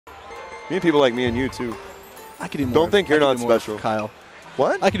Need people like me and you, too. I could do more. Don't think you're not special. Kyle.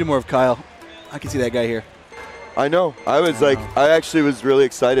 What? I could do more of Kyle. I can see that guy here. I know. I actually was really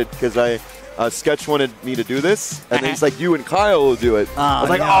excited because Sketch wanted me to do this, and then he's like, you and Kyle will do it. I was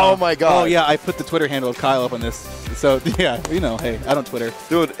like, oh my God. Oh yeah, I put the Twitter handle of Kyle up on this. So yeah, hey, I don't Twitter.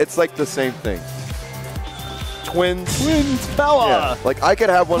 Dude, it's like the same thing. Twins, fella. Yeah. Like I could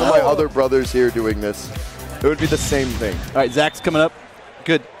have one of my other brothers here doing this. It would be the same thing. All right, Zach's coming up.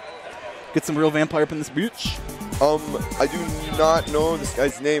 Good. Get some real vampire up in this bitch. I do not know this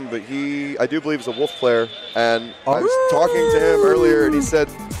guy's name, but I do believe he's a Wolf player. And I was talking to him earlier, and he said,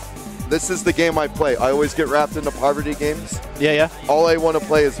 this is the game I play. I always get wrapped into poverty games. Yeah. All I want to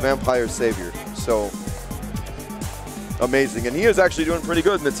play is Vampire Savior. So, amazing. And he is actually doing pretty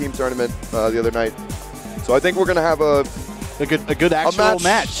good in the team tournament the other night. So I think we're going to have a good actual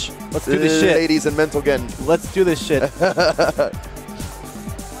match. Let's do this shit. Ladies and mental again. Let's do this shit.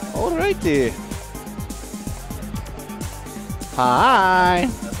 Alrighty. Hi.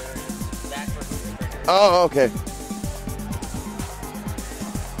 Oh, okay.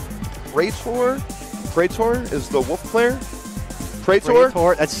 Praetor is the Wolf player. Praetor.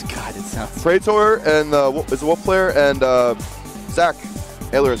 That's God. It sounds. Praetor and is the Wolf player, and Zach,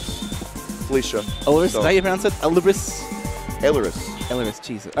 Ailerus, Felicia. Ailerus. Is that how you pronounce it? Ailerus. Ailerus.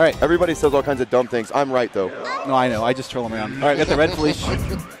 Jesus. All right. Everybody says all kinds of dumb things. I'm right though. No, I know. I just troll them around. All right, got the red Felicia.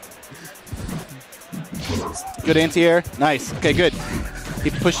 Good anti-air. Nice. Okay, good.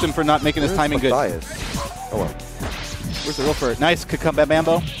 He pushed him for not making his timing good. Oh well. Where's the Wolfer? Nice. Cucumber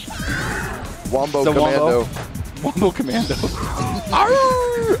Bambo. Wombo Commando. Wombo Commando.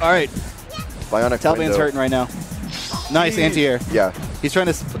 All right. Bionic Taliban's hurting right now. Nice anti-air. Yeah. He's trying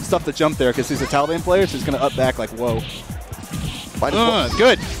to stuff the jump there because he's a Taliban player, so he's going to up back like, whoa.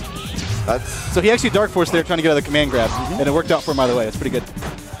 Good. So he actually Dark Force there trying to get out of the command grab, and it worked out for him either way. It's pretty good.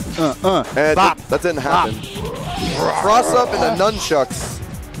 And that didn't happen. Cross up and the nunchucks.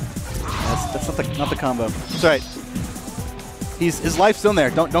 That's not the combo. That's right. His life's still there.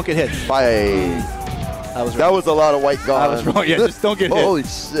 Don't get hit. That was a lot of white gone. I was wrong. Yeah, just don't get hit. Holy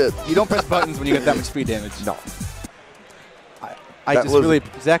shit. You don't press buttons when you get that much speed damage. No.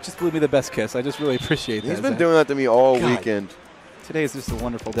 Zach just blew me the best kiss. I just really appreciate that. He's been doing that to me all weekend. Today is just a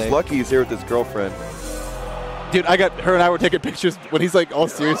wonderful day. He's lucky he's here with his girlfriend. Dude, her and I were taking pictures when he's like all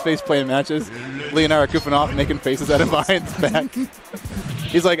serious face playing matches. Lee and I are goofing off, making faces at him behind his back.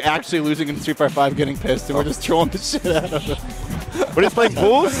 He's like actually losing in Street Fighter 5, getting pissed, and we're just trolling the shit out of him. But he's playing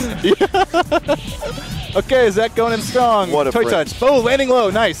pools? Yeah. Okay, Zach going in strong. What a Toy touch. Oh, landing low.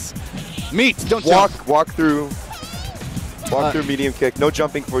 Nice. Meat. Don't jump. Walk through medium kick. No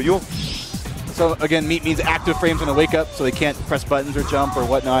jumping for you. So again, meat means active frames when they wake up, so they can't press buttons or jump or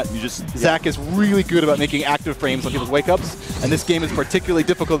whatnot. Zach is really good about making active frames on people's wake ups, and this game is particularly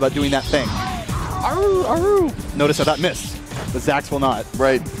difficult about doing that thing. Aroo, aroo. Notice how that missed, but Zach's will not.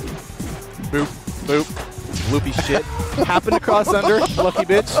 Right. Boop, boop. Loopy shit. Happened to cross under. Lucky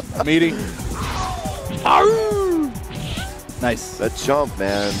bitch. Meaty. Aroo. Nice. That jump,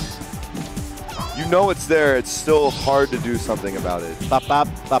 man. You know it's there. It's still hard to do something about it. Bop, bop,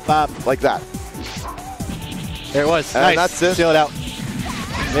 bop, bop. Like that. There it was. And nice. that's it. Seal it out.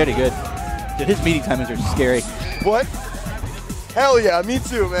 Very good. Dude, his meeting timings are scary. What? Hell yeah, me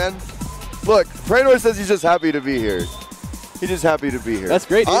too, man. Look, Praetor says he's just happy to be here. He's just happy to be here. That's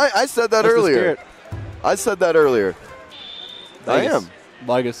great, dude. I said that earlier. I said that earlier. I am.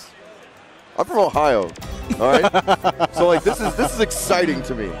 Vegas. I'm from Ohio. All right. So like this is exciting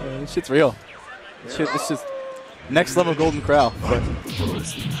to me. This shit's real. It's just next level Golden Corral.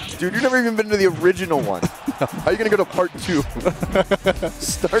 Dude, you've never even been to the original one. How are you going to go to part 2?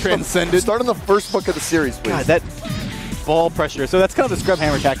 Transcended. Start on the first book of the series, please. God, that ball pressure. So that's kind of the scrub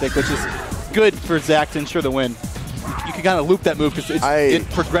hammer tactic, which is good for Zach to ensure the win. You can kind of loop that move because it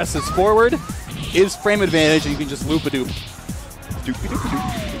progresses forward, is frame advantage, and you can just loop a dupe.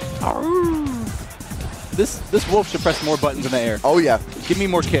 This wolf should press more buttons in the air. Oh, yeah. Give me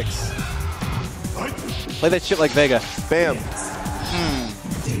more kicks. Play that shit like Vega. Bam.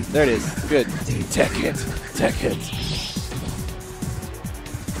 There it is. Good. Tech hit. Tech hit.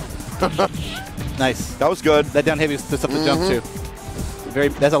 Nice. That was good. That down heavy is stuff to jump to.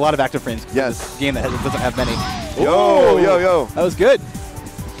 That's a lot of active frames. Yes. This game that doesn't have many. Yo, yo, yo. That was good.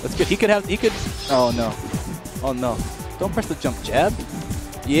 That's good. He could. Oh, no. Oh, no. Don't press the jump jab.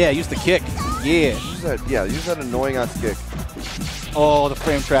 Yeah, use the kick. Yeah. Use that annoying ass kick. Oh, the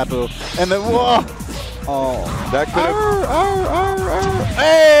frame trap-oo. And then, whoa. Oh. That could have.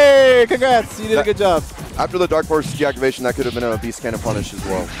 Hey, congrats. You did a good job. After the Dark Force deactivation, that could have been a Beast Cannon punish as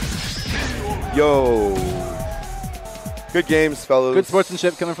well. Yo. Good games, fellas. Good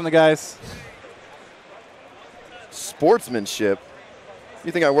sportsmanship coming from the guys. Sportsmanship?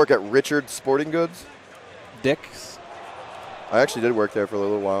 You think I work at Richard's Sporting Goods? Dick's. I actually did work there for a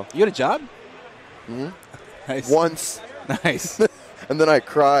little while. You had a job? Mm-hmm. Nice. Once. Nice. And then I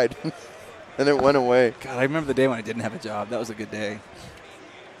cried. And it went away. God, I remember the day when I didn't have a job. That was a good day.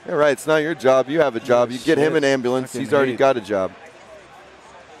 You're right. It's not your job. You have a job. Oh, you get him an ambulance. Fucking He's already hate. got a job.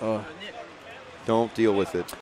 Oh. Don't deal with it.